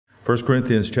1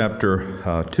 Corinthians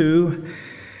chapter 2,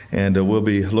 and we'll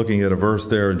be looking at a verse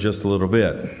there in just a little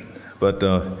bit. But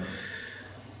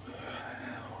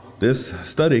this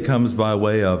study comes by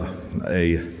way of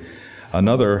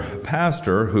another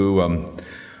pastor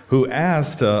who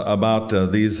asked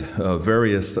about these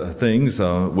various things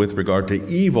with regard to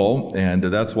evil, and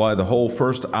that's why the whole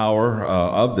first hour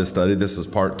of this study, this is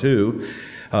part 2,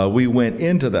 we went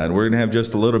into that. We're going to have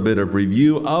just a little bit of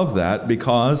review of that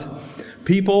because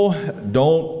people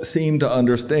don't seem to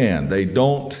understand. They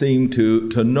don't seem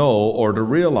to know or to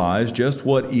realize just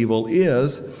what evil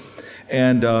is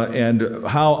and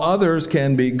how others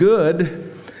can be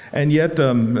good. And yet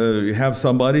you have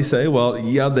somebody say, well,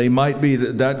 yeah, they might be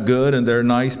that good and they're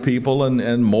nice people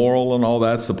and moral and all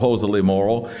that, supposedly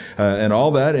moral and all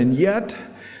that, and yet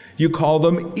you call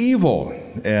them evil.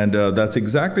 And that's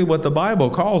exactly what the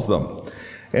Bible calls them.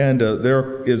 And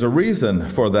there is a reason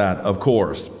for that, of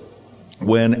course.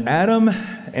 When Adam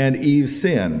and Eve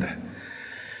sinned,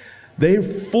 they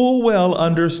full well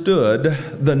understood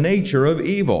the nature of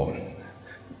evil.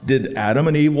 Did Adam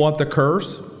and Eve want the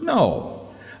curse?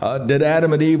 No. Did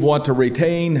Adam and Eve want to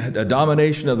retain a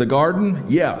domination of the garden?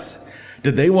 Yes.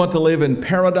 Did they want to live in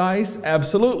paradise?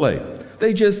 Absolutely.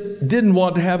 They just didn't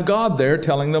want to have God there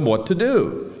telling them what to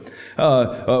do.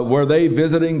 Were they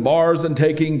visiting bars and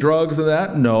taking drugs and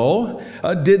that? No.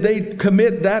 Did they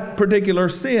commit that particular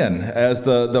sin as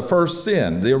the first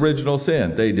sin, the original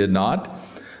sin? They did not.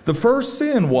 The first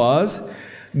sin was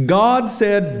God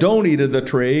said, don't eat of the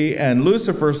tree, and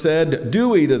Lucifer said,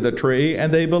 do eat of the tree,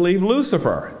 and they believed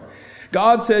Lucifer.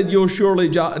 God said, you'll surely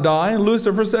die, and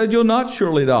Lucifer said, you'll not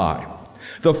surely die.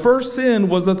 The first sin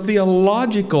was a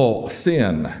theological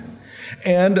sin,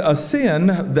 and a sin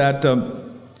that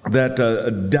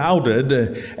doubted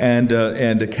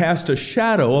and cast a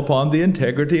shadow upon the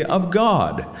integrity of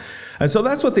God. And so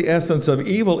that's what the essence of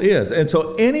evil is. And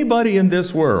so anybody in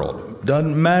this world,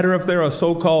 doesn't matter if they're a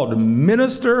so-called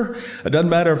minister, it doesn't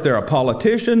matter if they're a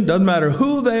politician, doesn't matter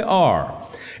who they are,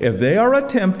 if they are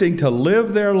attempting to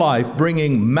live their life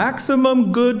bringing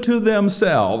maximum good to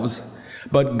themselves,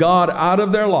 but God out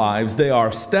of their lives, they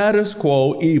are status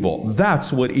quo evil.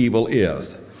 That's what evil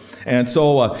is. And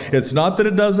so it's not that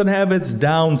it doesn't have its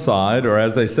downside, or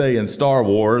as they say in Star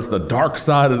Wars, the dark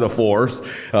side of the Force,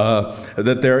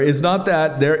 that there is not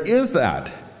that, there is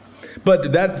that.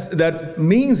 But that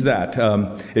means that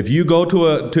if you go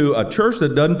to a church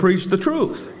that doesn't preach the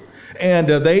truth, and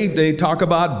they talk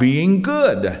about being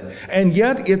good, and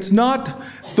yet it's not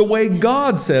the way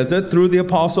God says it through the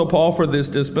Apostle Paul for this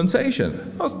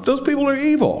dispensation. Those people are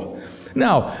evil.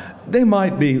 Now, they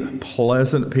might be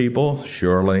pleasant people,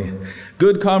 surely.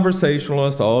 Good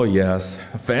conversationalists, oh yes.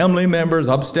 Family members,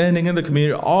 upstanding in the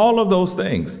community, all of those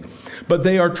things. But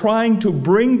they are trying to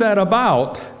bring that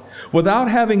about without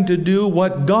having to do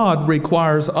what God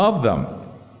requires of them.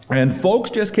 And folks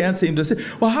just can't seem to see,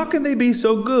 well, how can they be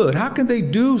so good? How can they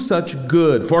do such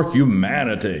good for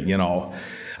humanity, you know?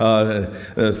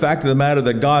 The fact of the matter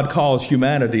that God calls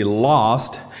humanity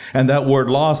lost, and that word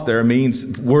lost there means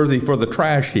worthy for the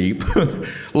trash heap.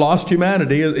 Lost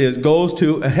humanity goes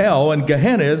to hell, and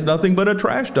Gehenna is nothing but a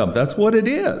trash dump. That's what it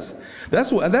is.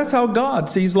 That's how God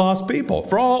sees lost people.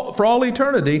 For all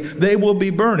eternity, they will be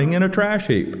burning in a trash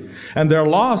heap. And they're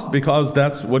lost because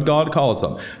that's what God calls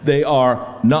them. They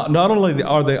are not only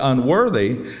are they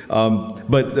unworthy,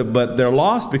 but they're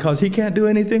lost because He can't do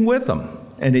anything with them.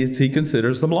 And he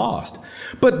considers them lost.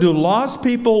 But do lost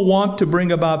people want to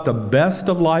bring about the best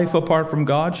of life apart from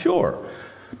God? Sure.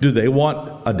 Do they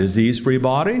want a disease-free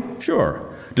body?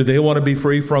 Sure. Do they want to be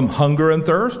free from hunger and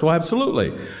thirst? Well,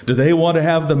 absolutely. Do they want to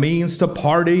have the means to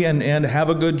party and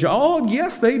have a good job? Oh,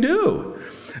 yes, they do.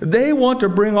 They want to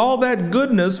bring all that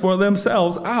goodness for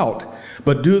themselves out.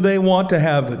 But do they want to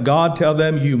have God tell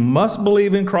them, you must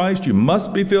believe in Christ, you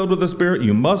must be filled with the Spirit,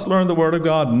 you must learn the Word of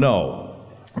God? No.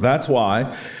 That's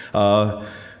why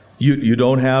you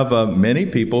don't have many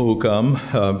people who come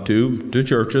to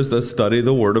churches that study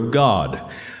the Word of God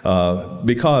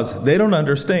because they don't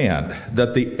understand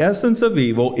that the essence of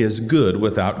evil is good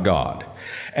without God.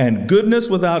 And goodness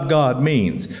without God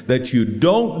means that you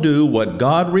don't do what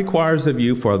God requires of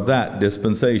you for that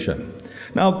dispensation.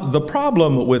 Now, the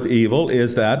problem with evil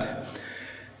is that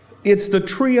it's the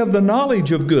tree of the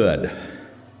knowledge of good.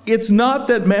 It's not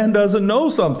that man doesn't know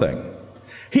something.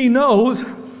 He knows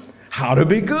how to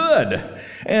be good.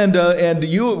 And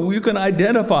you can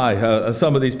identify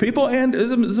some of these people. And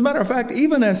as a matter of fact,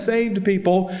 even as saved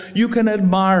people, you can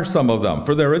admire some of them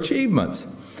for their achievements.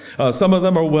 Some of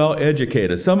them are well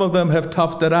educated. Some of them have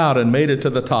toughed it out and made it to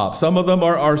the top. Some of them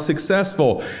are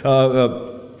successful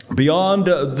beyond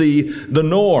the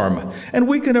norm, and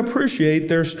we can appreciate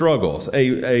their struggles.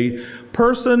 A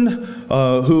person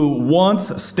who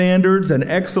wants standards and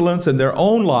excellence in their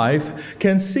own life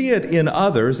can see it in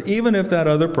others, even if that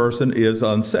other person is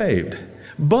unsaved.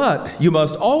 But you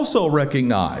must also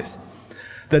recognize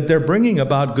that they're bringing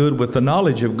about good with the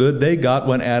knowledge of good they got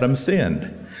when Adam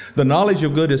sinned. The knowledge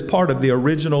of good is part of the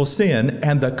original sin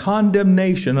and the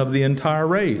condemnation of the entire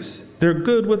race. They're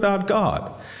good without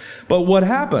God. But what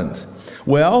happens?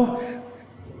 Well,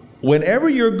 whenever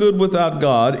you're good without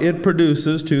God, it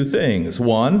produces two things.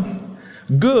 One,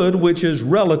 good, which is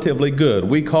relatively good.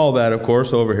 We call that, of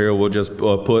course, over here, we'll just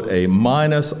put a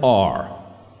minus R.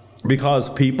 Because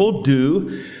people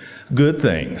do good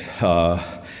things,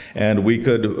 and we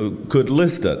could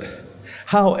list it.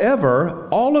 However,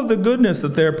 all of the goodness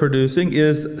that they're producing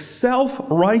is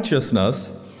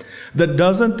self-righteousness that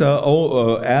doesn't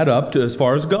add up to as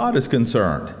far as God is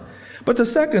concerned. But the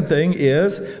second thing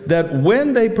is that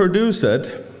when they produce it,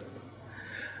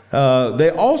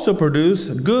 they also produce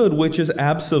good which is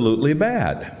absolutely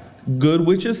bad, good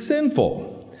which is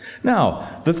sinful.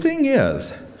 Now, the thing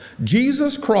is,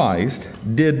 Jesus Christ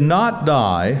did not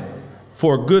die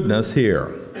for goodness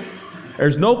here.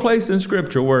 There's no place in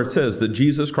Scripture where it says that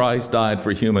Jesus Christ died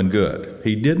for human good.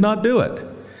 He did not do it.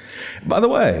 By the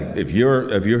way, if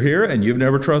you're here and you've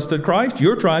never trusted Christ,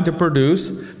 you're trying to produce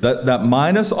that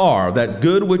minus R, that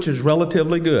good which is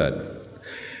relatively good.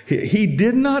 He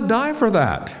did not die for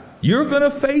that. You're going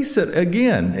to face it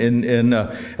again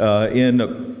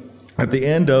at the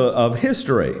end of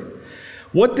history.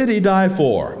 What did he die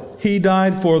for? He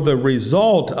died for the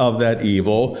result of that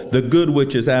evil, the good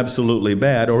which is absolutely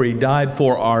bad, or he died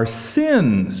for our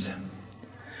sins.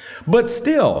 But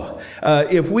still,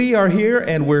 if we are here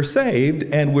and we're saved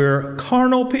and we're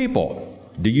carnal people,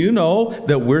 do you know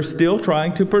that we're still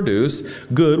trying to produce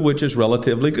good which is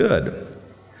relatively good?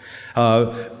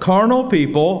 Carnal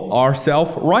people are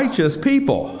self-righteous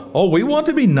people. Oh, we want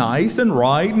to be nice and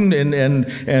right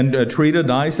and treated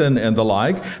nice and the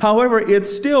like. However,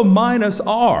 it's still minus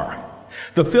R.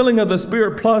 The filling of the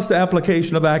Spirit plus the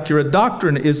application of accurate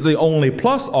doctrine is the only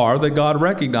plus R that God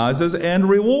recognizes and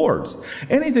rewards.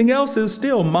 Anything else is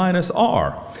still minus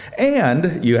R.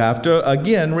 And you have to,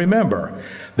 again, remember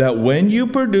that when you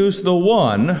produce the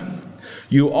one,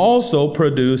 you also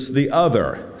produce the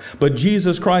other. But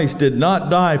Jesus Christ did not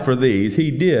die for these. He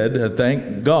did,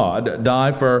 thank God,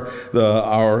 die for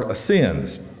our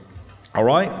sins. All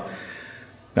right?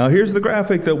 Now here's the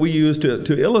graphic that we use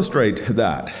to illustrate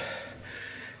that.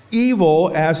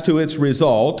 Evil as to its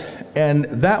result, and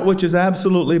that which is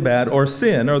absolutely bad, or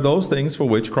sin, are those things for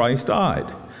which Christ died.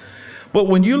 But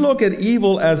when you look at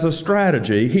evil as a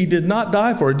strategy, he did not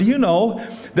die for it. Do you know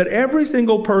that every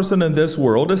single person in this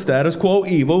world is status quo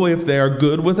evil if they are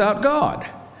good without God?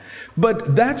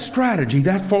 But that strategy,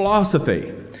 that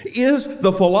philosophy, is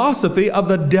the philosophy of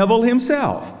the devil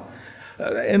himself.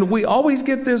 And we always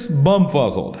get this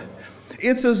bumfuzzled.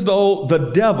 It's as though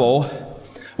the devil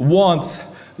wants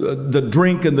the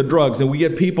drink and the drugs, and we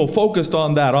get people focused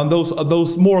on that, on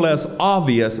those more or less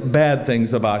obvious bad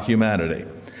things about humanity.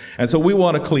 And so we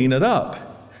want to clean it up.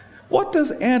 What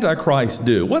does Antichrist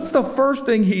do? What's the first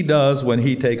thing he does when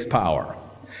he takes power?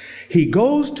 He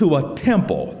goes to a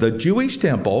temple, the Jewish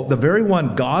temple, the very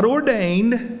one God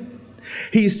ordained.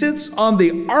 He sits on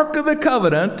the Ark of the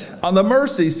Covenant, on the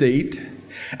mercy seat,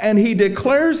 and he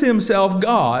declares himself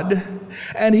God,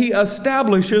 and he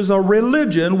establishes a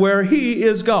religion where he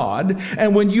is God.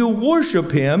 And when you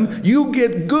worship him, you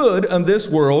get good in this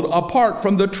world apart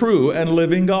from the true and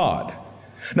living God.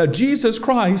 Now, Jesus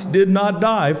Christ did not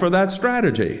die for that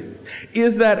strategy.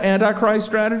 Is that Antichrist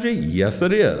strategy? Yes,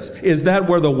 it is. Is that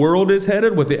where the world is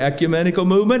headed with the ecumenical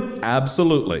movement?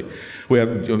 Absolutely. We have,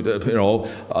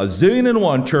 a zillion and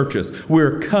one churches.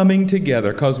 We're coming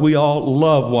together because we all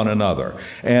love one another.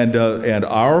 And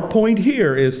our point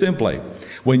here is simply,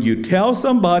 when you tell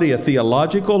somebody a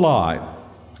theological lie,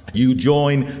 you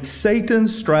join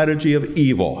Satan's strategy of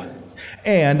evil,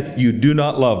 and you do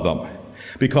not love them.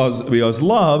 Because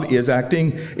love is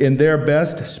acting in their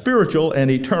best spiritual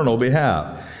and eternal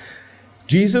behalf.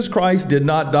 Jesus Christ did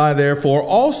not die, therefore,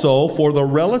 also for the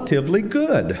relatively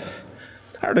good.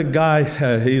 I heard a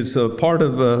guy, he's a part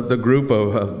of the group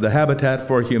of the Habitat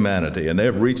for Humanity, and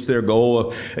they've reached their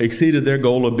goal, exceeded their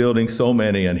goal of building so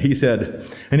many. And he said,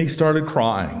 and he started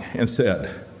crying and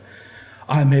said,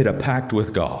 I made a pact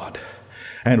with God.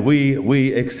 And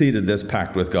we exceeded this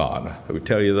pact with God. I would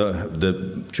tell you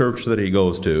the church that he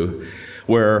goes to,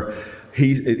 where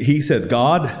he said,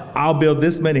 God, I'll build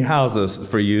this many houses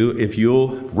for you if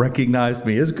you'll recognize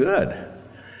me as good.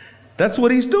 That's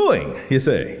what he's doing, you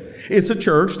see. It's a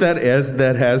church that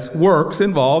has works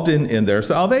involved in their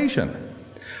salvation.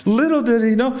 Little did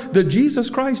he know that Jesus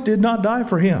Christ did not die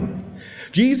for him.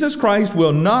 Jesus Christ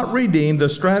will not redeem the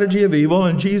strategy of evil,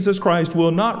 and Jesus Christ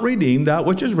will not redeem that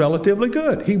which is relatively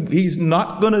good. He's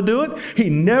not going to do it. He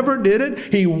never did it.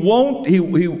 He won't. He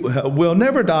will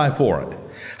never die for it.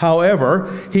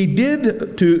 However, he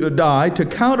did die to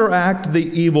counteract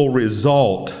the evil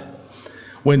result.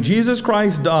 When Jesus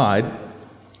Christ died,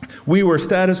 we were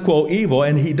status quo evil,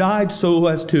 and he died so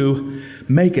as to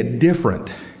make it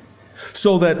different,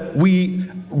 so that we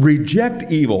reject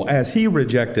evil as he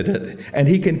rejected it, and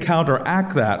he can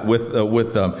counteract that with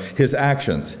his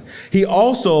actions. He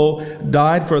also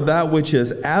died for that which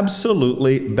is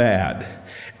absolutely bad.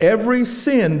 Every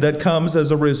sin that comes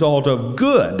as a result of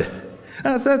good.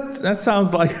 That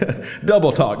sounds like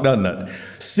double talk, doesn't it?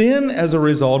 Sin as a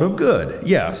result of good,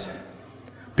 yes.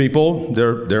 People,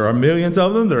 there are millions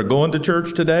of them. They're going to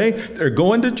church today. They're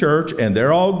going to church, and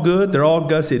they're all good. They're all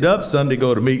gussied up. Sunday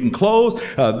go to meeting clothes.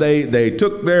 They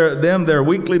took their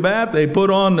weekly bath. They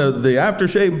put on the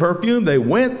aftershave and perfume. They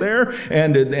went there,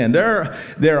 and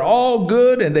they're all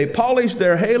good, and they polished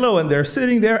their halo, and they're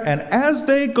sitting there. And as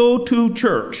they go to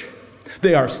church,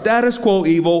 they are status quo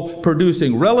evil,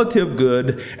 producing relative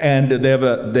good, and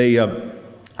they are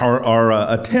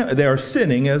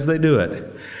sinning as they do it.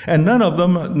 And none of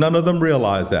them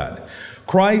realize that.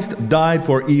 Christ died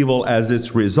for evil as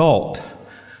its result,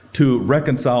 to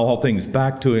reconcile all things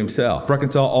back to himself,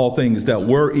 reconcile all things that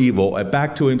were evil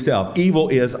back to himself. Evil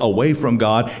is away from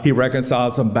God. He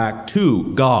reconciles them back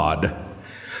to God.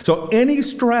 So any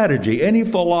strategy, any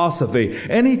philosophy,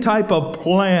 any type of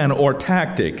plan or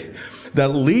tactic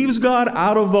that leaves God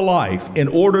out of the life in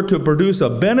order to produce a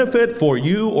benefit for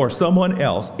you or someone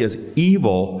else is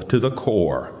evil to the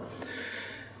core.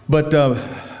 But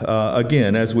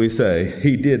again, as we say,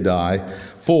 he did die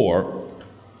for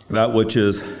that which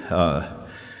is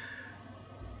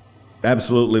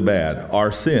absolutely bad,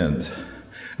 our sins.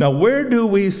 Now, where do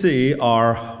we see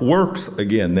our works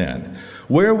again then?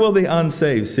 Where will the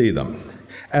unsaved see them?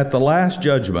 At the last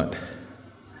judgment,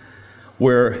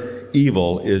 where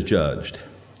evil is judged.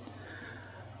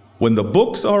 When the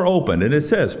books are opened, and it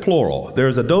says plural,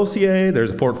 there's a dossier,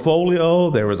 there's a portfolio,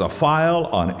 there is a file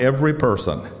on every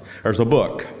person. There's a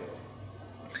book.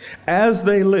 As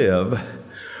they live,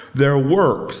 their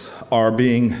works are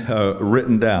being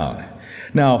written down.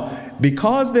 Now,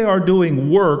 because they are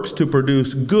doing works to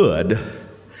produce good,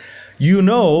 you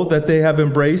know that they have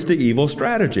embraced the evil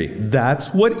strategy.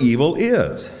 That's what evil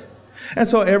is. And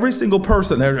so every single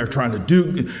person, they're trying to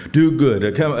do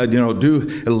good,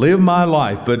 live my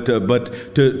life, but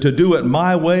to do it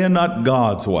my way and not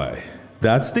God's way.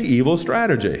 That's the evil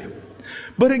strategy.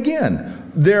 But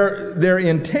again, they're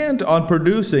intent on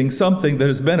producing something that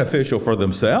is beneficial for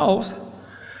themselves.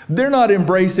 They're not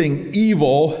embracing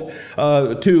evil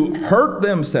to hurt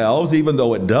themselves, even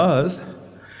though it does.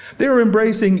 They're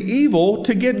embracing evil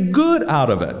to get good out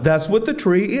of it. That's what the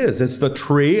tree is. It's the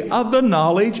tree of the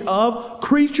knowledge of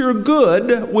creature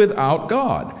good without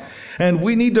God. And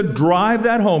we need to drive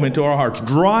that home into our hearts.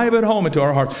 Drive it home into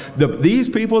our hearts. These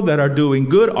people that are doing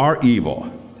good are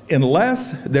evil.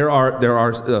 Unless there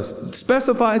are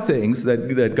specified things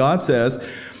that God says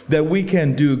that we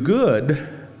can do good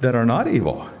that are not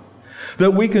evil.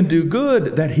 That we can do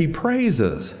good that he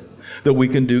praises. That we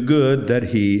can do good that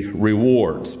he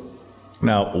rewards.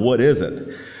 Now, what is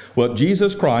it? Well,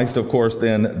 Jesus Christ, of course,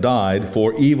 then died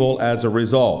for evil as a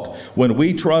result. When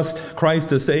we trust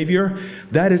Christ as Savior,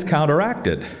 that is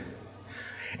counteracted.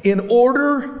 In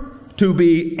order to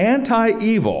be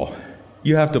anti-evil,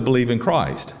 you have to believe in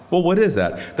Christ. Well, what is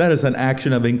that? That is an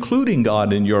action of including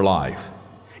God in your life.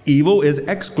 Evil is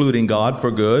excluding God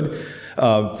for good.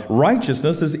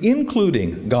 Righteousness is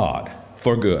including God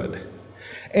for good.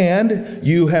 And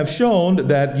you have shown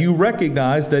that you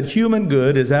recognize that human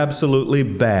good is absolutely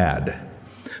bad.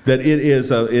 That it is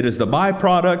the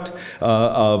byproduct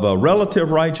of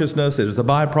relative righteousness. It is the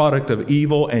byproduct of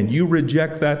evil, and you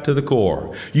reject that to the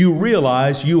core. You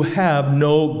realize you have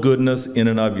no goodness in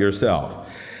and of yourself.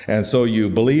 And so you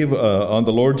believe on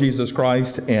the Lord Jesus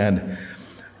Christ, and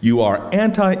you are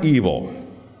anti-evil.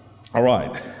 All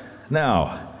right.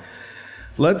 Now,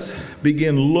 let's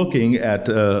begin looking at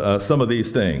some of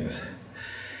these things.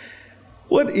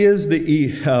 What is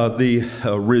the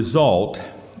result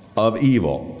of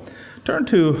evil? Turn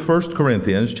to 1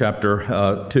 Corinthians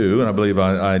chapter 2, and I believe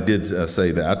I did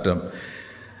say that.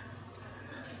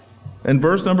 And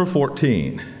verse number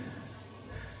 14.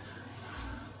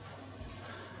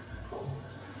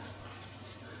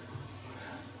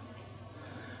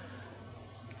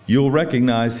 you'll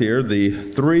recognize here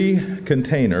the three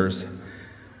containers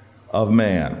of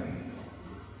man.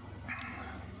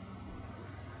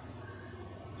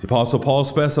 The Apostle Paul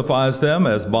specifies them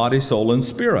as body, soul, and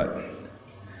spirit.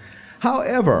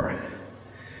 However,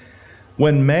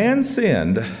 when man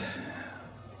sinned,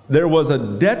 there was a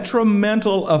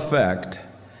detrimental effect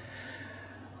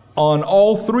on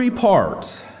all three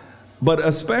parts, but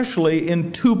especially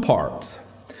in two parts.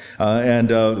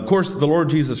 Of course, the Lord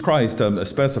Jesus Christ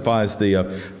specifies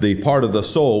the part of the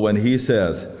soul when he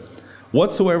says,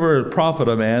 "Whatsoever profit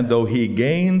a man, though he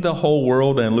gain the whole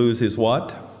world and lose his"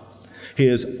 what?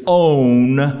 His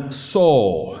own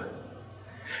soul.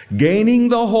 Gaining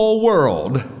the whole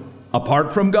world,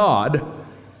 apart from God,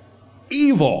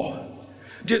 evil.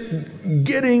 Just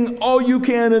getting all you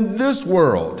can in this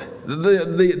world,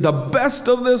 the best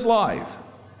of this life.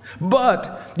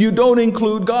 But you don't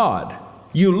include God.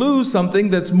 You lose something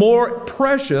that's more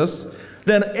precious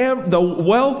than the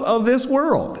wealth of this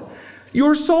world,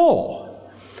 your soul.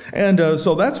 And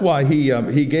so that's why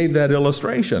he gave that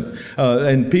illustration.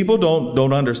 And people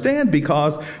don't understand,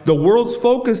 because the world's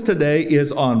focus today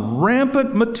is on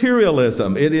rampant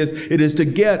materialism. It is to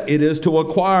get, it is to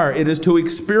acquire, it is to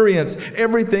experience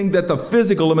everything that the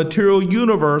physical and material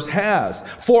universe has.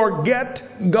 Forget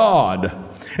God.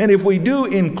 And if we do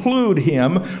include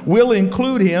him, we'll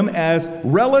include him as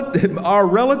our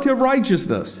relative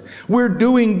righteousness. We're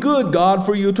doing good, God,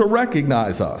 for you to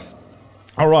recognize us.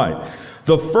 All right.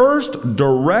 The first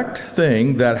direct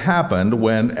thing that happened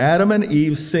when Adam and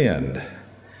Eve sinned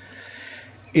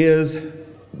is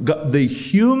the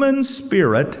human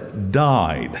spirit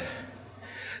died.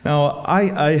 Now,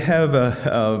 I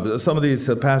have some of these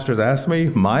pastors ask me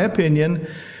my opinion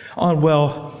on,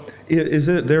 well, is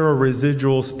there a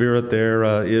residual spirit there?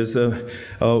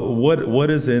 What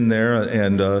is in there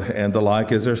and the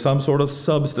like? Is there some sort of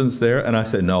substance there? And I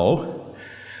say no.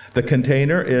 The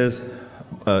container is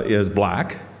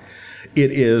black.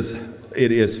 It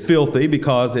is filthy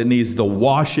because it needs the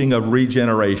washing of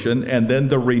regeneration and then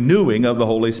the renewing of the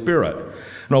Holy Spirit.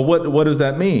 Now, what does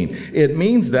that mean? It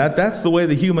means that's the way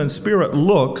the human spirit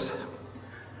looks,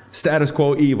 status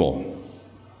quo evil.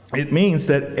 It means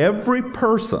that every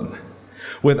person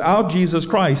without Jesus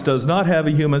Christ does not have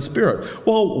a human spirit.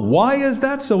 Well, why is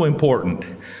that so important?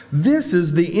 This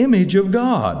is the image of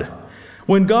God.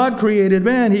 When God created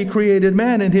man, he created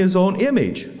man in his own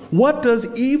image. What does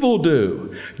evil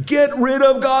do? Get rid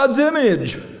of God's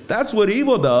image. That's what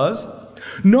evil does.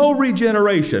 No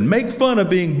regeneration. Make fun of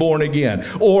being born again.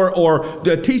 Or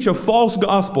teach a false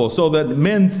gospel so that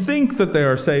men think that they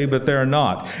are saved, but they're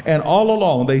not. And all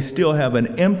along, they still have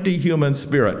an empty human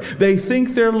spirit. They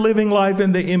think they're living life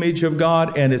in the image of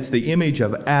God, and it's the image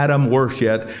of Adam, worse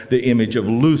yet, the image of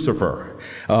Lucifer.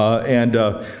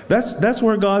 That's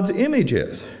where God's image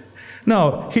is.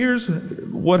 Now, here's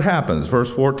what happens, verse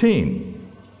 14.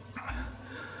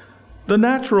 The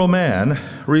natural man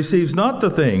receives not the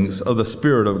things of the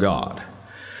Spirit of God.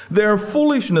 They are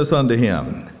foolishness unto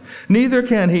him. Neither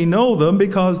can he know them,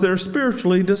 because they're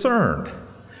spiritually discerned.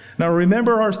 Now,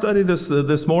 remember our study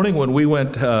this morning when we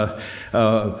went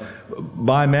by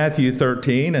Matthew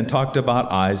 13 and talked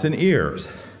about eyes and ears.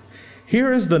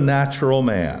 Here is the natural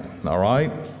man, all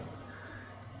right?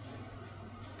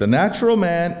 The natural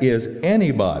man is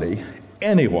anybody,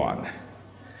 anyone.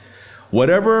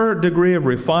 Whatever degree of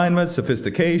refinement,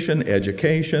 sophistication,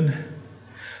 education,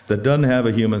 that doesn't have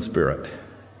a human spirit.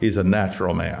 He's a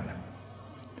natural man.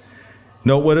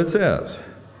 Note what it says.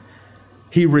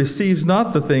 He receives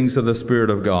not the things of the Spirit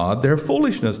of God. They're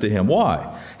foolishness to him.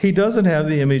 Why? He doesn't have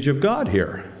the image of God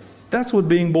here. That's what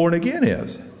being born again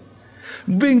is.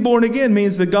 Being born again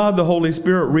means that God, the Holy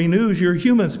Spirit, renews your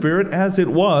human spirit as it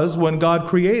was when God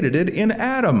created it in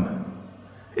Adam.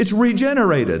 It's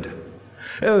regenerated.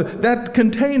 That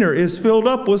container is filled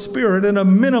up with spirit and a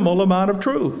minimal amount of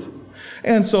truth.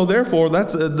 And so therefore,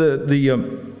 that's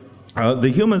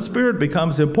the human spirit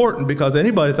becomes important, because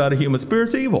anybody thought a human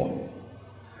spirit's evil.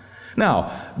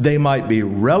 Now, they might be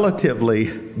relatively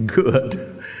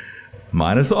good,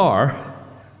 minus R,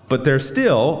 but they're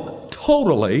still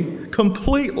totally,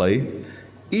 completely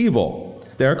evil.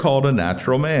 They're called a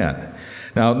natural man.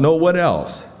 Now, know what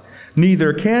else?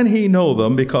 Neither can he know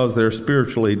them, because they're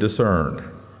spiritually discerned.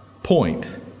 Point.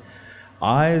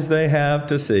 Eyes they have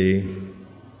to see,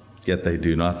 yet they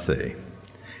do not see.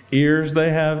 Ears they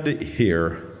have to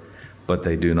hear, but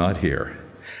they do not hear.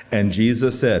 And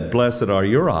Jesus said, blessed are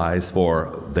your eyes,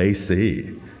 for they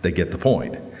see. They get the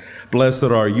point. Blessed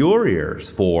are your ears,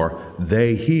 for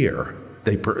they hear.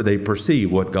 They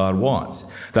perceive what God wants.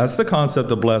 That's the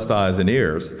concept of blessed eyes and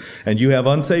ears. And you have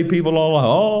unsaved people all along,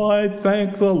 oh, I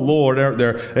thank the Lord.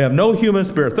 They have no human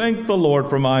spirit. Thank the Lord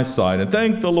for my sight, and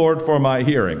thank the Lord for my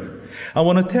hearing. I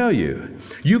want to tell you,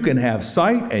 you can have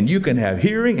sight, and you can have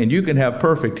hearing, and you can have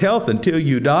perfect health until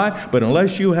you die, but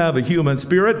unless you have a human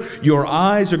spirit, your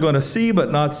eyes are going to see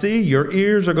but not see, your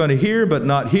ears are going to hear but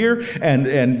not hear,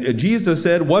 and Jesus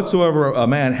said, whatsoever a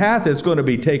man hath, it's going to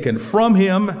be taken from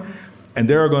him, and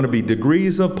there are going to be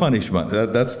degrees of punishment.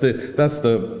 That's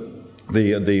the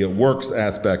works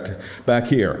aspect back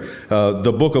here.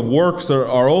 The book of works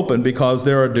are open because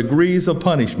there are degrees of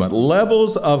punishment,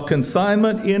 levels of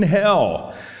consignment in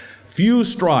hell. Few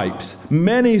stripes,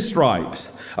 many stripes,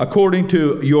 according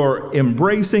to your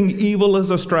embracing evil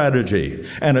as a strategy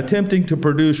and attempting to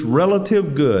produce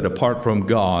relative good apart from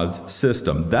God's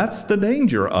system. That's the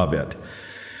danger of it.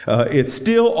 It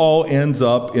still all ends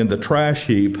up in the trash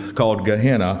heap called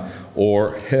Gehenna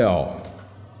or hell.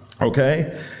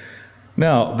 Okay?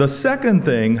 Now, the second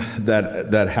thing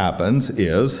that happens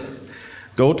is,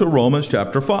 go to Romans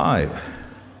chapter 5.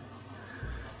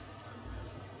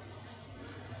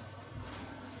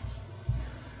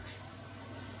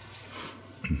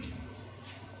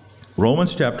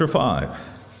 Romans chapter 5.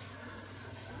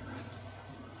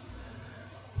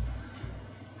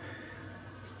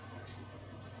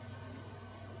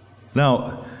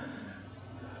 Now,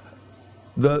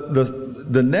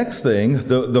 the next thing,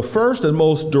 the first and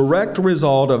most direct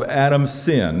result of Adam's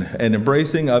sin and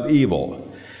embracing of evil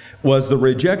was the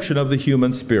rejection of the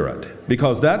human spirit,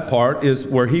 because that part is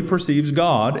where he perceives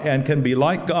God and can be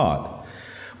like God.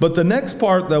 But the next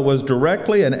part that was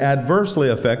directly and adversely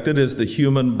affected is the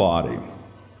human body.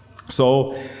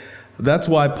 So that's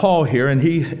why Paul here, and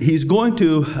he's going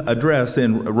to address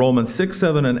in Romans 6,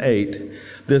 7, and 8,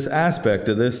 this aspect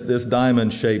of this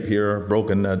diamond shape here,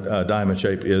 broken diamond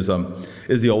shape, is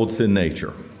the old sin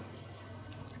nature.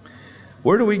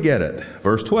 Where do we get it?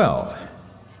 Verse 12.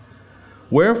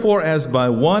 Wherefore, as by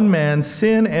one man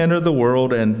sin entered the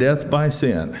world, and death by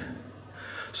sin,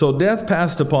 so death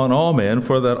passed upon all men,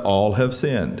 for that all have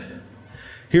sinned.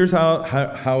 Here's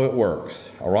how it works,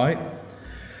 all right?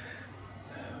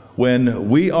 When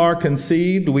we are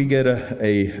conceived, we get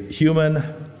a human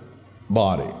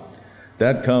body.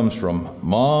 That comes from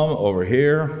mom over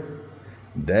here,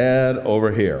 dad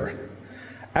over here.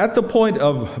 At the point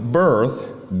of birth,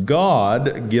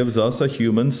 God gives us a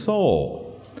human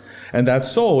soul. And that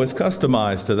soul is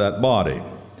customized to that body.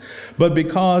 But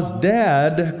because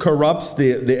dad corrupts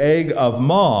the egg of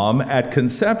mom at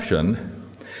conception,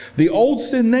 the old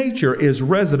sin nature is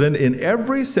resident in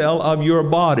every cell of your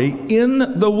body in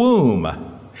the womb.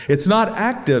 It's not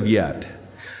active yet.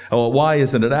 Well, why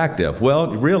isn't it active?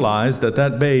 Well, realize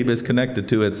that babe is connected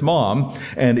to its mom,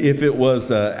 and if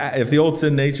the old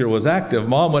sin nature was active,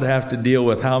 mom would have to deal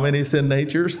with how many sin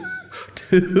natures?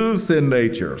 2 sin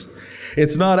natures.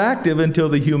 It's not active until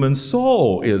the human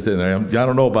soul is in there. I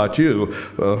don't know about you.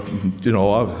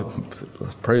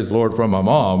 Praise the Lord for my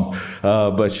mom,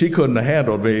 but she couldn't have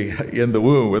handled me in the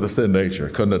womb with a sin nature.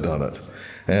 Couldn't have done it.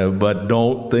 But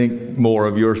don't think more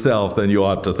of yourself than you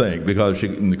ought to think, because she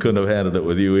couldn't have handled it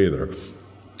with you either.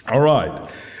 All right.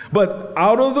 But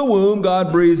out of the womb,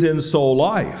 God breathes in soul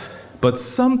life. But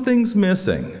something's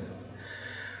missing.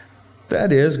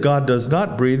 That is, God does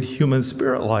not breathe human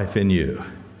spirit life in you,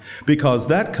 because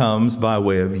that comes by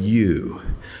way of you.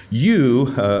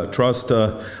 You trust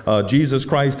Jesus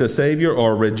Christ as Savior,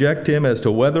 or reject Him as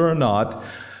to whether or not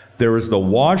there is the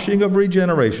washing of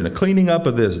regeneration, a cleaning up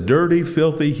of this dirty,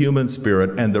 filthy human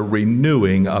spirit, and the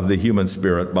renewing of the human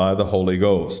spirit by the Holy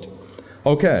Ghost.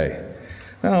 Okay,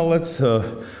 now let's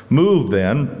move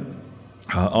then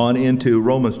on into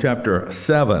Romans chapter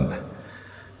 7.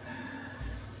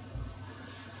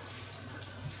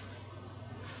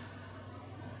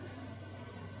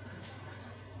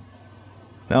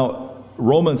 Now,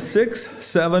 Romans 6,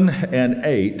 7, and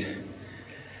 8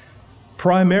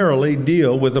 primarily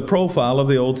deal with the profile of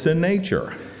the old sin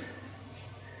nature.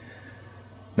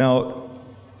 Now,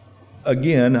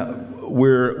 again,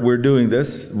 we're doing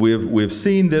this. We've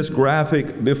seen this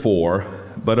graphic before,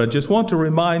 but I just want to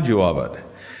remind you of it,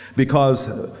 because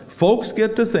folks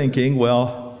get to thinking,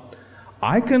 well,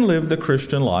 I can live the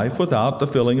Christian life without the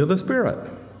filling of the Spirit.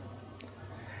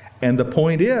 And the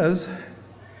point is,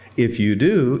 if you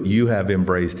do, you have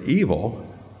embraced evil,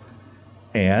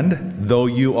 and though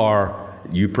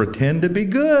you pretend to be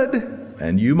good,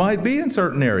 and you might be in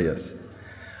certain areas,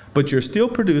 but you're still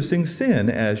producing sin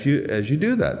as you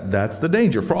do that. That's the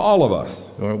danger for all of us.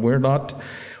 We're not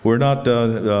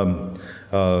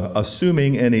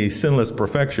assuming any sinless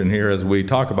perfection here as we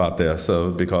talk about this,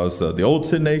 because the old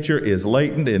sin nature is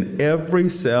latent in every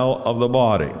cell of the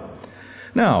body.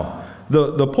 Now,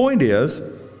 the point is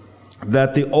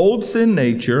that the old sin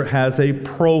nature has a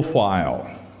profile.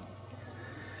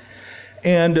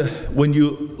 And when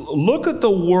you look at the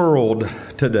world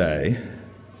today,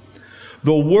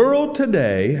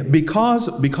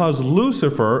 because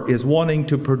Lucifer is wanting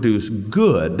to produce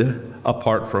good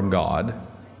apart from God,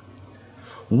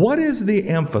 what is the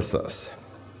emphasis?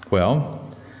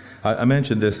 Well, I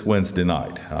mentioned this Wednesday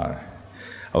night. I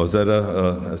was at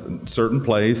a certain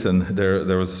place, and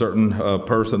there was a certain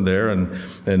person there,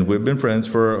 and we've been friends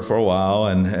for a while,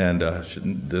 and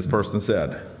this person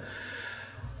said,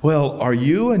 well, are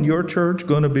you and your church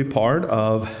going to be part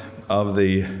of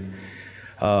the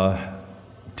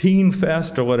Teen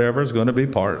Fest or whatever is going to be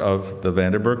part of the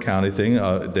Vandenberg County thing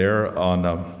there on,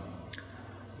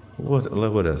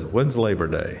 what is it? When's Labor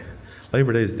Day?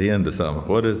 Labor Day is the end of summer.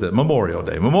 What is it? Memorial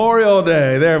Day. Memorial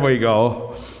Day. There we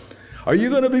go. Are you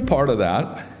going to be part of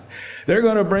that? They're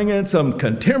going to bring in some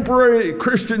contemporary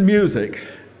Christian music,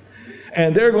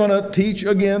 and they're going to teach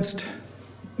against,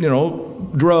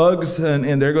 drugs,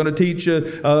 and they're going to teach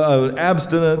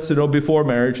abstinence, before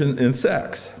marriage and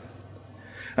sex.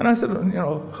 And I said,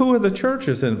 who are the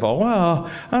churches involved?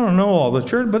 Well, I don't know all the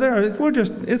churches, but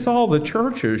it's all the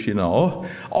churches,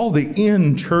 all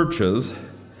the churches.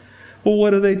 Well,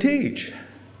 what do they teach?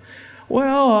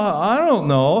 Well, I don't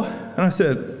know. And I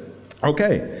said,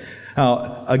 okay.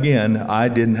 Now, again, I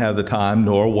didn't have the time,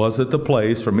 nor was it the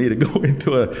place for me to go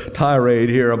into a tirade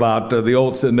here about the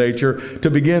old sin nature. To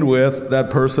begin with, that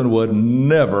person would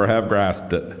never have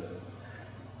grasped it.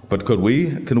 But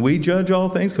can we judge all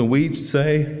things? Can we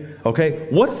say, okay,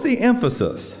 what's the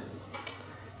emphasis?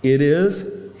 It is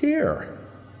here.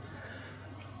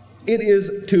 It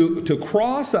is to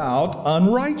cross out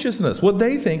unrighteousness, what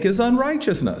they think is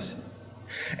unrighteousness,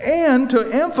 and to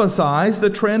emphasize the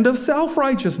trend of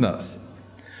self-righteousness.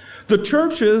 The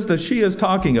churches that she is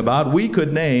talking about, we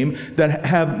could name, that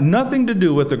have nothing to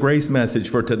do with the grace message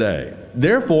for today.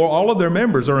 Therefore, all of their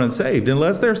members are unsaved.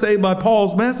 Unless they're saved by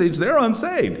Paul's message, they're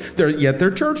unsaved. Yet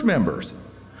they're church members.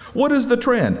 What is the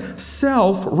trend?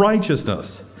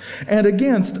 Self-righteousness and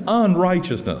against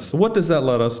unrighteousness. What does that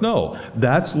let us know?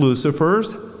 That's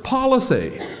Lucifer's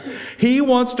policy. He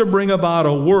wants to bring about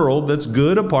a world that's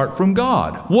good apart from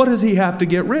God. What does he have to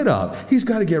get rid of? He's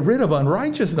got to get rid of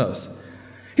unrighteousness.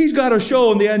 He's got to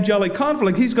show in the angelic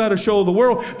conflict, he's got to show the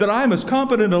world that I'm as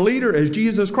competent a leader as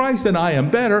Jesus Christ, and I am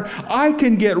better. I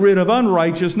can get rid of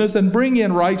unrighteousness and bring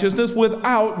in righteousness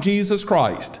without Jesus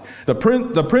Christ, the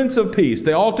Prince of Peace,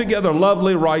 the altogether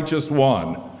lovely, righteous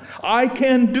one. I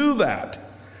can do that.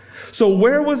 So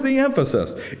where was the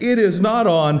emphasis? It is not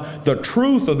on the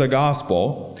truth of the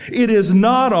gospel. It is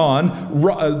not on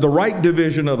the right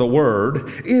division of the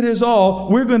word. It is all,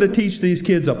 we're going to teach these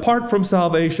kids apart from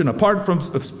salvation, apart from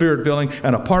spirit filling,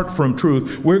 and apart from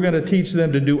truth. We're going to teach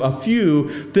them to do a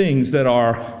few things that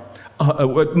are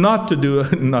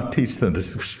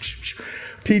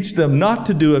teach them not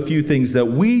to do a few things that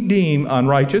we deem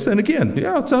unrighteous. And again,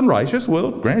 yeah, it's unrighteous.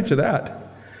 We'll grant you that.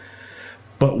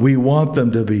 But we want them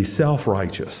to be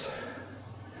self-righteous.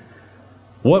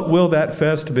 What will that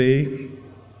fest be?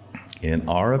 In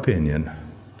our opinion,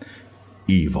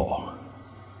 evil.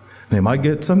 They might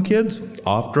get some kids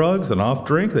off drugs and off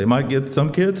drink. They might get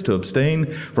some kids to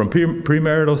abstain from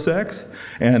premarital sex,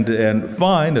 and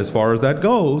fine as far as that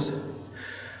goes.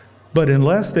 But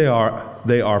unless they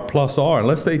are plus R,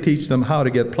 unless they teach them how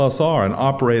to get plus R and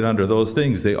operate under those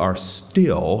things, they are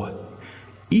still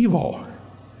evil.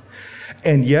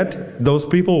 And yet, those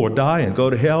people will die and go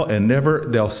to hell, and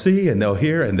they'll see and they'll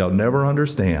hear and they'll never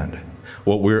understand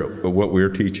what we're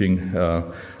teaching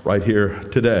right here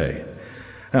today.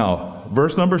 Now,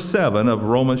 verse number 7 of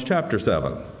Romans chapter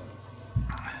 7.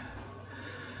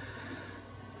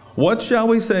 What shall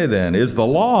we say then? Is the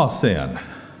law sin?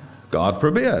 God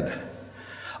forbid.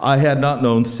 I had not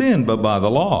known sin but by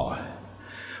the law.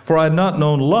 For I had not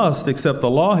known lust except the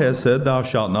law has said, thou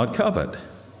shalt not covet.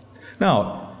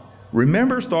 Now,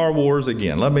 remember Star Wars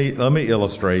again. Let me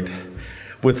illustrate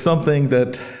with something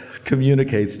that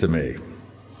communicates to me.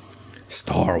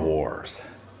 Star Wars.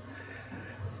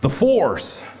 The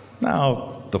Force.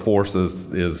 Now, the Force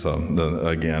is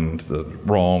again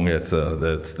wrong. It's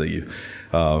the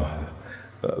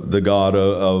God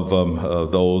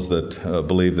of those that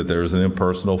believe that there is an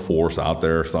impersonal force out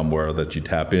there somewhere that you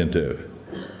tap into.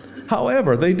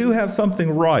 However, they do have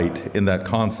something right in that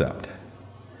concept.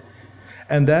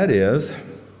 And that is,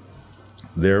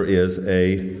 there is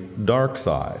a dark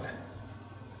side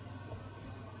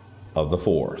of the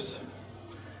force.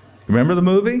 Remember the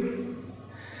movie?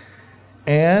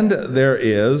 And there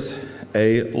is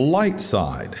a light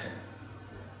side.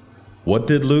 What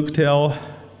did Luke tell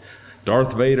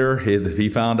Darth Vader? He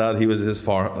found out he was his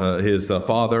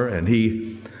father, and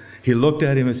he looked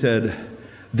at him and said,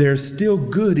 "There's still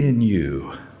good in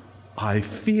you. I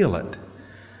feel it.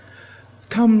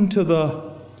 Come to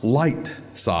the light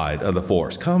side of the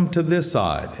Force. Come to this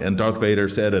side." And Darth Vader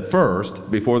said at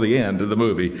first, before the end of the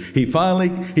movie, he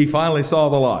finally saw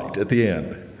the light at the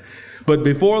end. But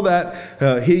before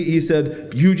that, he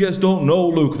said, "You just don't know,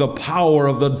 Luke, the power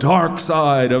of the dark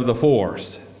side of the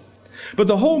Force." But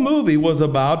the whole movie was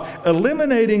about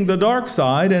eliminating the dark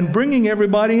side and bringing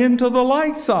everybody into the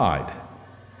light side.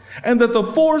 And that the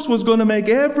Force was going to make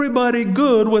everybody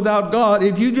good without God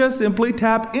if you just simply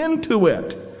tap into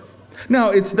it.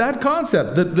 Now, it's that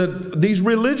concept that these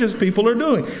religious people are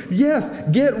doing. Yes,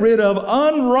 get rid of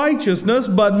unrighteousness,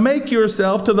 but make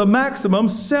yourself to the maximum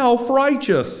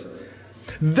self-righteous.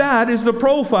 That is the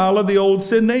profile of the old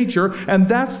sin nature, and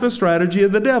that's the strategy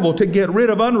of the devil, to get rid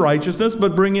of unrighteousness,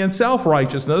 but bring in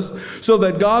self-righteousness, so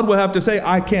that God will have to say,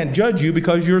 "I can't judge you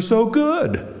because you're so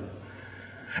good."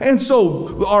 And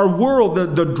so our world,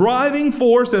 the driving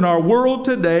force in our world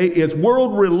today is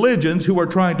world religions who are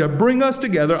trying to bring us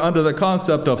together under the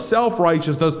concept of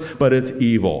self-righteousness, but it's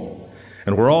evil.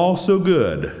 And we're all so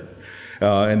good.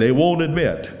 And they won't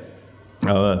admit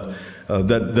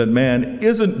that man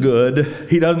isn't good.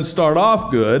 He doesn't start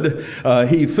off good.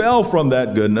 He fell from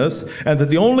that goodness. And that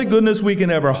the only goodness we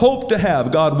can ever hope to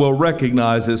have, God will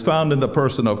recognize, is found in the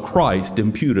person of Christ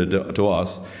imputed to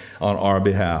us on our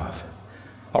behalf.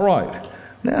 All right,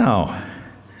 now,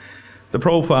 the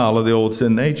profile of the old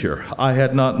sin nature. I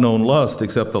had not known lust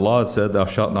except the law had said, "Thou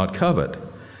shalt not covet."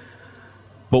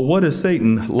 But what is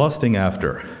Satan lusting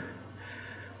after?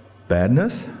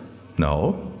 Badness?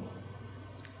 No.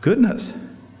 Goodness.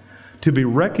 To be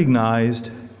recognized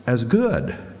as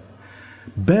good.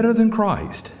 Better than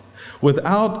Christ.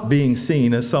 Without being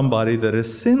seen as somebody that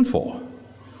is sinful.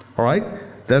 All right?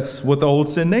 That's what the old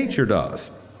sin nature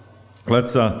does.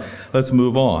 Let's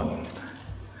move on.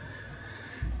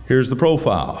 Here's the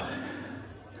profile.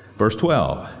 Verse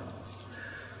 12.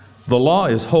 The law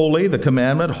is holy, the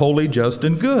commandment holy, just,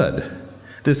 and good.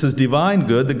 This is divine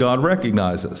good that God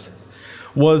recognizes.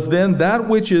 Was then that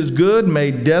which is good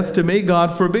made death to me?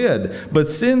 God forbid. But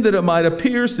sin that it might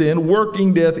appear sin,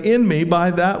 working death in me by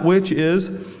that which is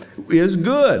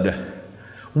good.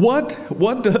 What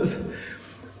does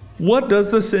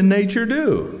the sin nature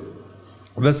do?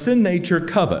 The sin nature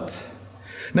covets.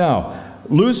 Now,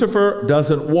 Lucifer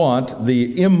doesn't want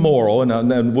the immoral,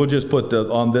 and then we'll just put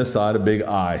on this side a big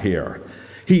I here.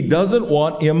 He doesn't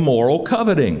want immoral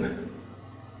coveting.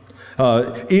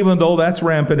 Even though that's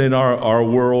rampant in our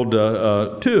world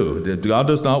too. God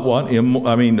does not want,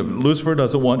 Lucifer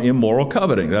doesn't want immoral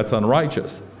coveting. That's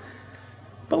unrighteous.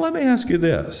 But let me ask you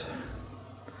this.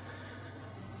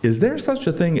 Is there such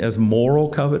a thing as moral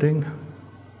coveting?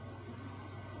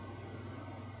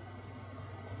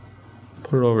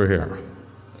 Put it over here.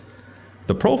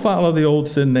 The profile of the old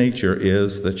sin nature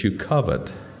is that you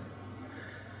covet.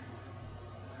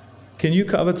 Can you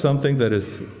covet something that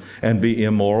is and be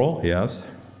immoral? Yes.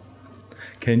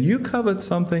 Can you covet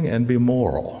something and be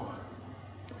moral?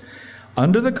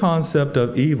 Under the concept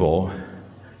of evil,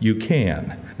 you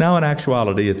can. Now, in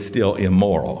actuality, it's still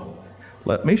immoral.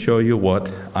 Let me show you what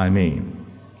I mean.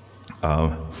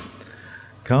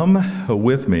 Come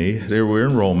with me. There we're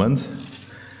in Romans.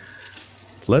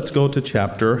 Let's go to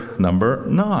chapter number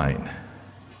 9.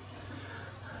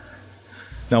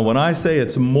 Now, when I say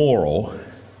it's moral,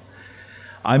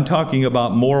 I'm talking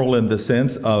about moral in the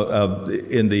sense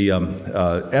in the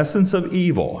essence of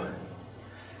evil.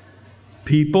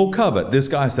 People covet. This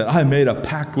guy said, I made a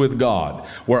pact with God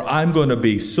where I'm going to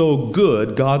be so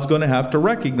good, God's going to have to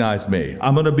recognize me.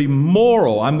 I'm going to be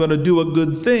moral. I'm going to do a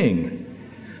good thing.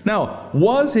 Now,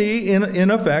 was he in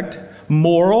effect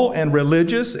moral and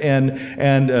religious and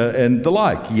the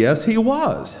like? Yes, he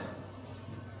was.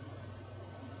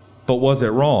 But was it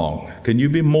wrong? Can you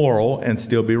be moral and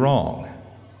still be wrong?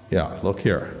 Yeah, look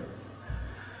here.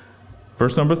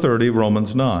 Verse number 30,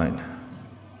 Romans 9.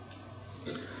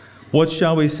 What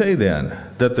shall we say then?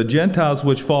 That the Gentiles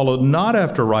which followed not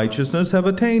after righteousness have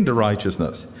attained to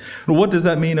righteousness. What does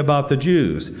that mean about the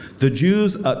Jews? The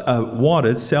Jews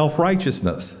wanted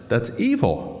self-righteousness. That's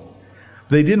evil.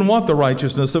 They didn't want the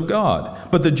righteousness of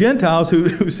God. But the Gentiles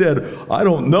who said, I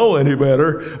don't know any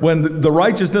better, when the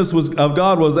righteousness of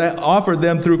God was offered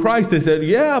them through Christ, they said,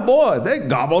 yeah, boy, they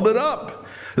gobbled it up.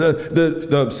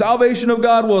 The salvation of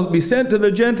God will be sent to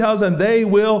the Gentiles and they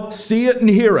will see it and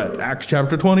hear it. Acts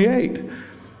chapter 28.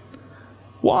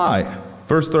 Why?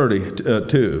 Verse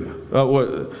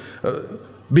 32.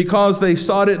 Because they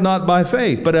sought it not by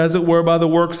faith, but as it were by the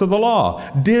works of the law.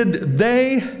 Did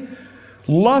they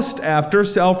lust after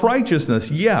self-righteousness?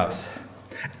 Yes.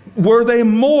 Were they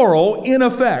moral in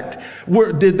effect?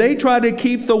 Did they try to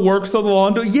keep the works of the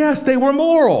law? Yes, they were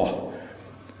moral.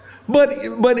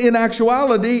 But in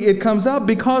actuality, it comes out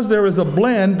because there is a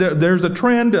blend. There's a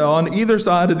trend on either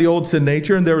side of the old sin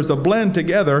nature, and there is a blend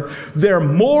together. Their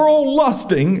moral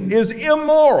lusting is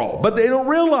immoral, but they don't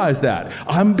realize that.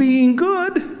 I'm being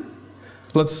good.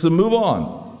 Let's move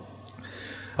on.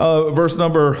 Let's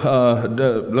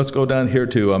go down here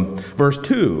to verse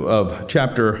 2 of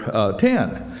chapter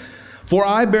 10. For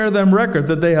I bear them record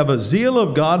that they have a zeal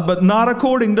of God, but not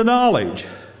according to knowledge.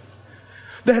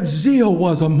 That zeal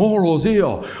was a moral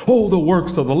zeal. Oh, the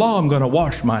works of the law. I'm going to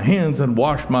wash my hands and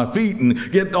wash my feet and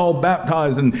get all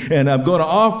baptized and I'm going to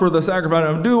offer the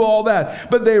sacrifice and do all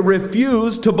that. But they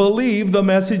refused to believe the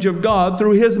message of God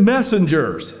through his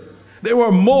messengers. They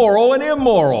were moral and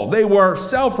immoral. They were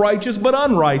self-righteous but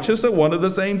unrighteous at one and the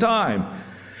same time.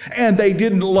 And they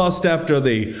didn't lust after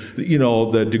the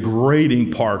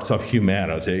degrading parts of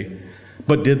humanity.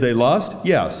 But did they lust?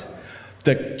 Yes.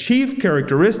 The chief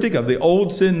characteristic of the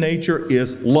old sin nature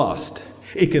is lust.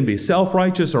 It can be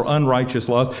self-righteous or unrighteous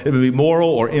lust. It can be moral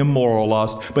or immoral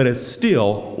lust, but it's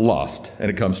still lust. And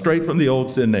it comes straight from the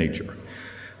old sin nature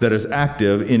that is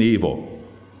active in evil.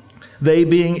 They,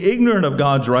 being ignorant of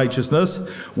God's righteousness,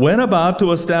 went about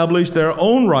to establish their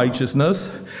own righteousness,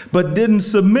 but didn't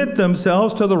submit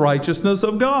themselves to the righteousness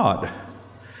of God.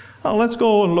 Now let's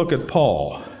go and look at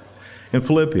Paul in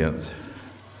Philippians.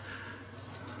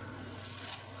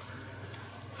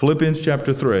 Philippians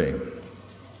chapter 3.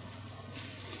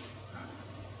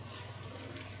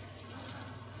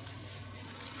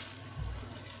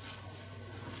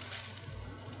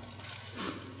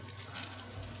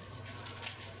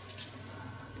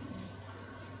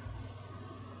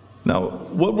 Now,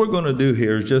 what we're going to do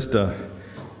here is just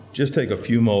take a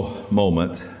few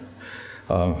moments.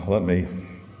 Let me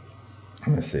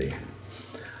see.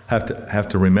 Have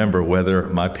to remember whether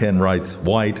my pen writes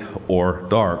white or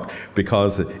dark,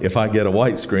 because if I get a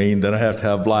white screen, then I have to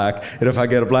have black, and if I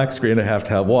get a black screen, I have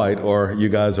to have white, or you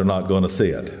guys are not going to see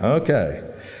it. Okay,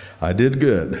 I did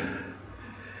good.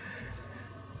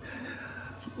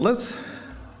 Let's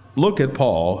look at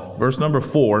Paul, verse number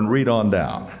 4, and read on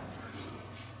down.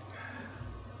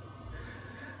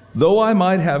 Though I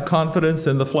might have confidence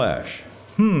in the flesh.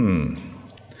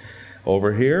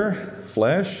 Over here,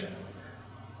 flesh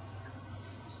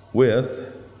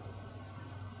with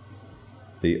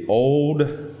the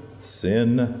old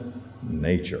sin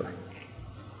nature.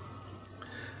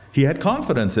 He had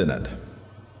confidence in it.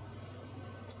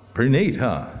 Pretty neat,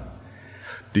 huh?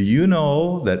 Do you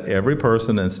know that every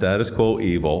person in status quo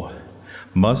evil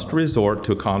must resort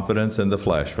to confidence in the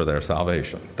flesh for their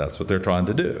salvation? That's what they're trying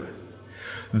to do.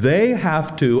 They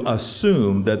have to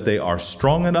assume that they are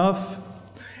strong enough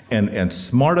and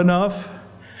smart enough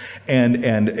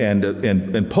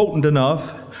and potent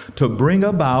enough to bring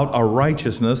about a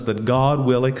righteousness that God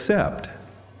will accept.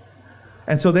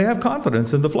 And so they have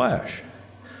confidence in the flesh.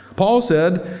 Paul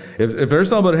said, if there's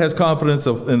somebody that has confidence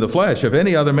in the flesh, if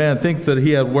any other man thinks that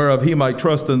he had whereof he might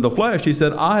trust in the flesh, he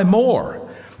said, I more.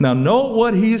 Now note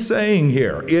what he's saying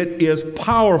here. It is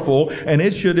powerful, and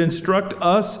it should instruct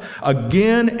us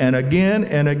again and again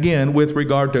and again with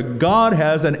regard to God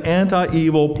has an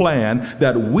anti-evil plan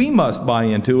that we must buy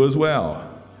into as well.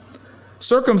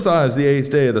 Circumcised the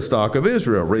 8th day of the stock of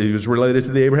Israel. He was related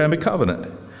to the Abrahamic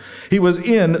covenant. He was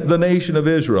in the nation of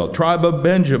Israel, tribe of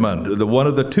Benjamin, one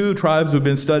of the two tribes we've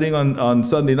been studying on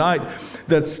Sunday night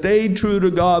that stayed true to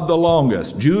God the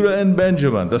longest. Judah and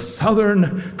Benjamin, the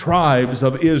southern tribes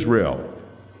of Israel.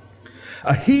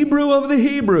 A Hebrew of the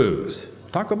Hebrews.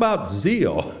 Talk about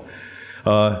zeal.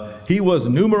 He was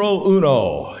numero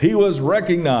uno. He was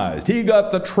recognized. He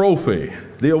got the trophy,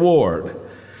 the award.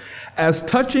 As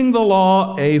touching the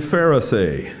law, a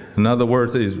Pharisee. In other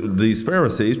words, these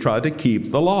Pharisees tried to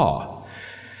keep the law.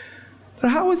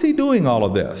 But how is he doing all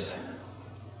of this?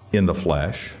 In the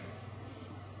flesh.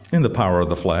 In the power of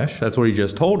the flesh. That's what he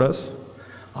just told us.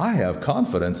 I have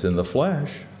confidence in the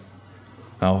flesh.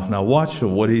 Now watch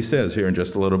what he says here in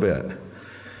just a little bit.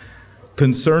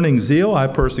 Concerning zeal, I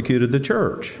persecuted the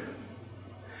church.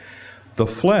 The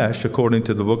flesh, according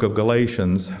to the book of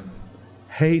Galatians,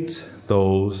 hates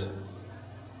those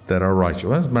that are righteous.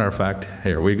 Well, as a matter of fact,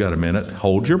 here, we got a minute.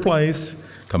 Hold your place.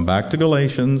 Come back to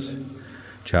Galatians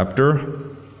chapter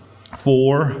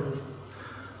 4.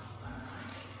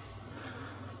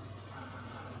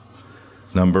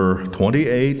 Number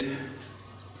 28.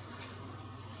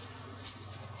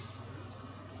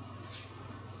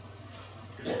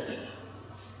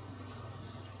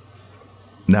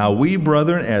 Now we,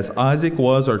 brethren, as Isaac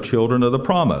was, are children of the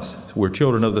promise. We're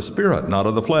children of the Spirit, not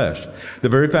of the flesh. The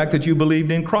very fact that you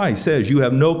believed in Christ says you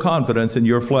have no confidence in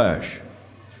your flesh.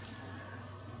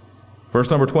 Verse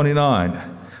number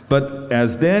 29. But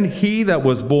as then he that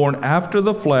was born after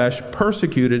the flesh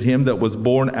persecuted him that was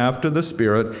born after the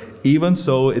Spirit, even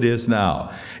so it is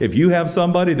now. If you have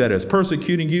somebody that is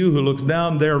persecuting you, who looks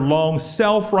down their long,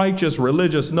 self-righteous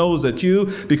religious nose at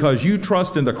you because you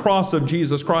trust in the cross of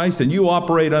Jesus Christ and you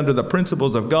operate under the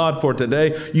principles of God for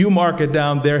today, you mark it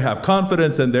down there, have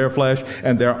confidence in their flesh,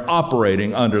 and they're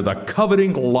operating under the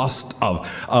coveting lust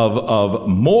of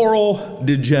moral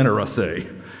degeneracy.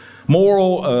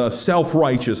 Moral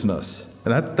self-righteousness.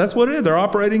 And that's what it is. They're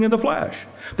operating in the flesh.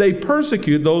 They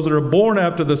persecute those that are born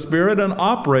after the Spirit and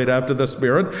operate after the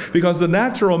Spirit because the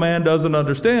natural man doesn't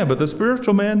understand, but the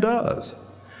spiritual man does.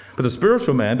 But the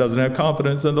spiritual man doesn't have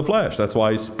confidence in the flesh. That's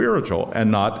why he's spiritual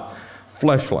and not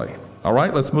fleshly. All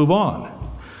right, let's move on.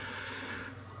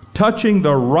 Touching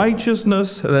the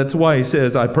righteousness, that's why he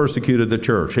says, I persecuted the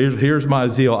church. Here's my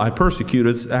zeal. I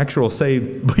persecuted actual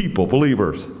saved people,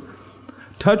 believers.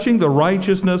 Touching the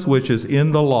righteousness which is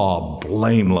in the law,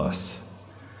 blameless.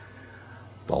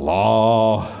 The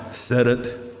law said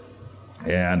it,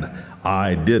 and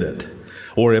I did it.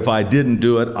 Or if I didn't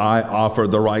do it, I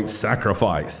offered the right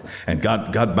sacrifice and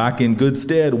got back in good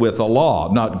stead with the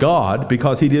law, not God,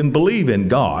 because he didn't believe in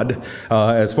God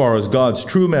as far as God's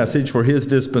true message for his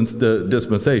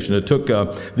dispensation. It took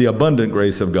the abundant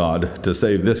grace of God to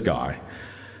save this guy.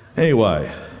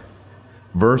 Anyway,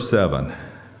 verse 7.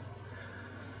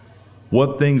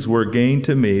 What things were gained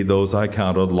to me, those I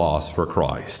counted loss for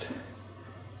Christ.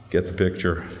 Get the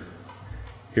picture?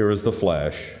 Here is the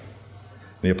flesh.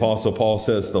 The Apostle Paul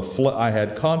says, I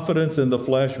had confidence in the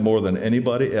flesh more than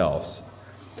anybody else.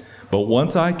 But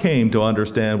once I came to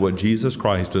understand what Jesus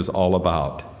Christ is all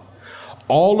about,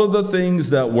 all of the things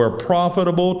that were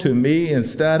profitable to me in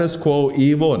status quo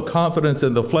evil and confidence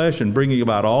in the flesh and bringing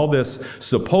about all this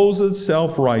supposed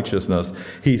self-righteousness,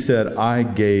 he said, I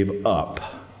gave up.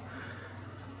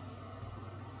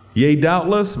 Yea,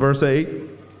 doubtless, verse 8,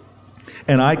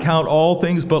 and I count all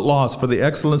things but loss for the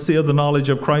excellency of the knowledge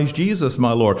of Christ Jesus,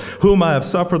 my Lord, whom I have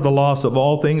suffered the loss of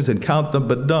all things and count them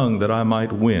but dung that I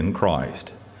might win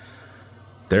Christ.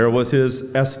 There was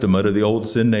his estimate of the old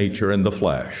sin nature and the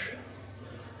flesh.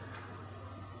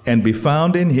 And be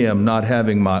found in him, not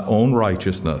having my own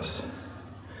righteousness.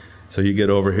 So you get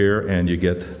over here and you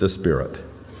get the Spirit.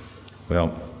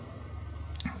 Well,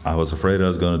 I was afraid I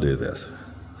was going to do this.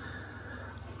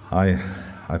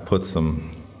 I put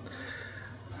some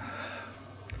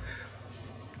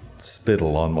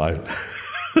spittle on my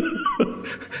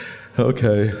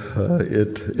okay,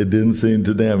 it didn't seem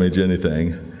to damage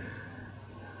anything.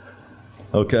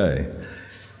 Okay,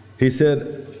 he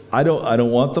said, I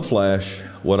don't want the flesh.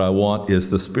 What I want is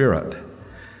the Spirit.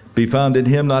 Be found in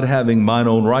him, not having mine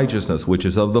own righteousness, which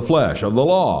is of the flesh, of the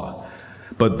law,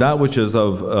 but that which is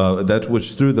that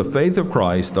which through the faith of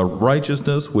Christ, the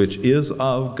righteousness which is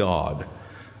of God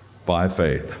by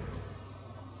faith.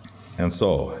 And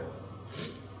so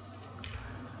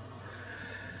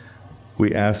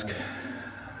we ask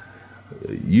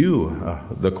you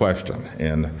the question,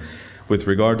 and with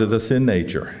regard to the sin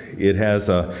nature, it has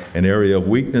an area of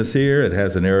weakness here, it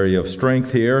has an area of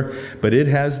strength here, but it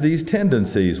has these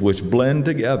tendencies which blend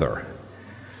together.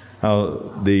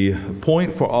 The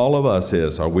point for all of us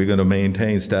is, are we going to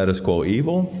maintain status quo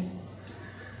evil,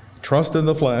 trust in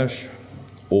the flesh,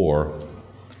 or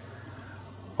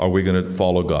are we going to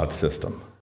follow God's system?